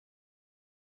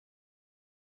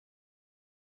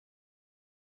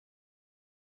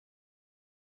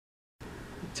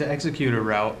To execute a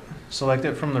route, select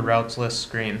it from the Routes List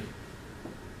screen.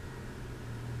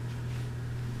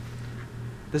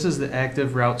 This is the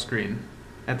active route screen.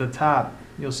 At the top,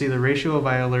 you'll see the ratio of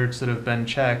iAlerts that have been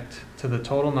checked to the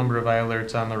total number of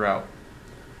iAlerts on the route.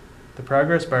 The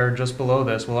progress bar just below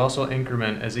this will also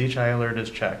increment as each iAlert is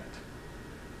checked.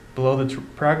 Below the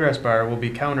progress bar will be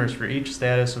counters for each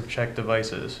status of checked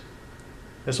devices.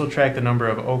 This will track the number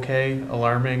of OK,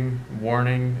 alarming,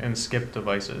 warning, and skip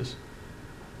devices.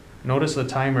 Notice the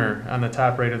timer on the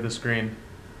top right of the screen.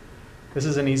 This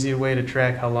is an easy way to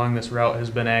track how long this route has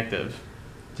been active.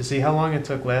 To see how long it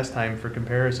took last time for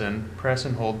comparison, press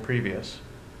and hold previous.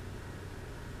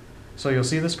 So you'll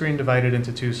see the screen divided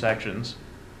into two sections.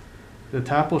 The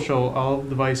top will show all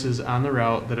devices on the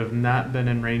route that have not been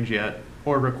in range yet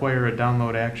or require a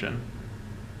download action.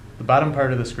 The bottom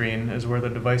part of the screen is where the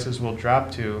devices will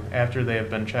drop to after they have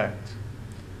been checked.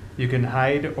 You can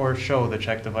hide or show the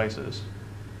checked devices.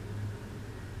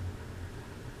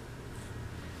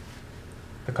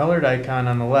 The colored icon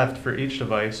on the left for each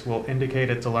device will indicate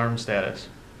its alarm status.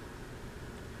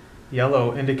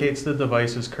 Yellow indicates the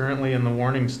device is currently in the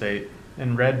warning state,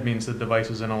 and red means the device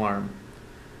is in alarm.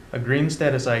 A green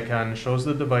status icon shows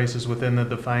the device is within the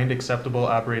defined acceptable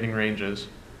operating ranges.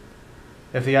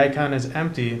 If the icon is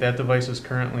empty, that device is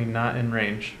currently not in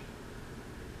range.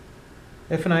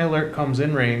 If an iAlert comes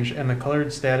in range and the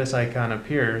colored status icon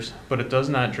appears, but it does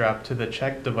not drop to the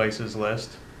checked devices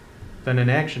list, then an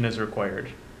action is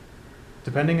required.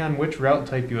 Depending on which route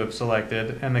type you have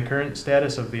selected and the current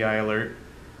status of the iAlert,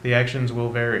 the actions will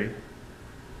vary.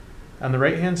 On the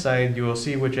right-hand side, you will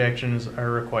see which actions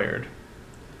are required.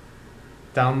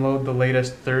 Download the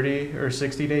latest 30 or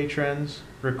 60-day trends,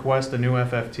 request a new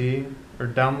FFT, or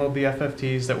download the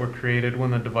FFTs that were created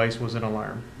when the device was in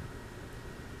alarm.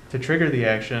 To trigger the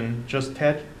action, just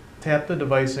tap the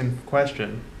device in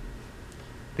question.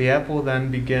 The app will then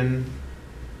begin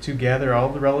to gather all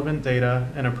the relevant data,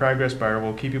 and a progress bar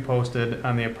will keep you posted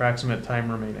on the approximate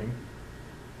time remaining.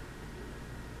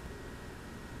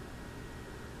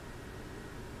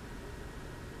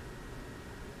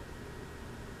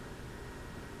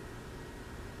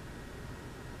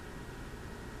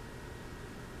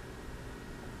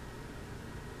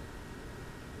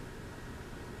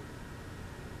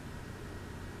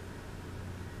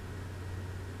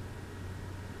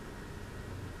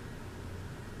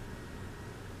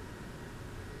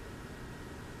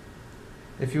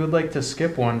 If you would like to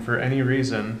skip one for any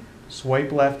reason,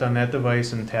 swipe left on that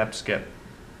device and tap Skip.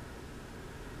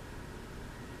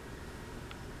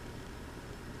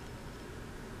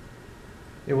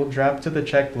 It will drop to the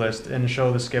checked list and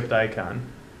show the skipped icon.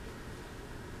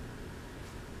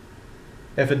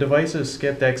 If a device is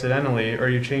skipped accidentally or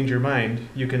you change your mind,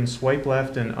 you can swipe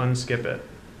left and unskip it.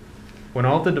 When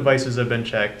all the devices have been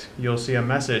checked, you'll see a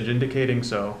message indicating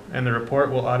so, and the report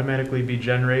will automatically be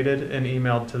generated and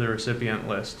emailed to the recipient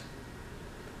list.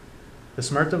 The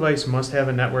smart device must have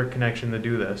a network connection to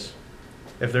do this.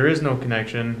 If there is no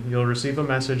connection, you'll receive a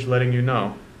message letting you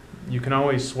know. You can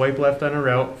always swipe left on a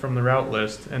route from the route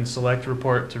list and select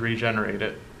Report to regenerate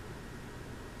it.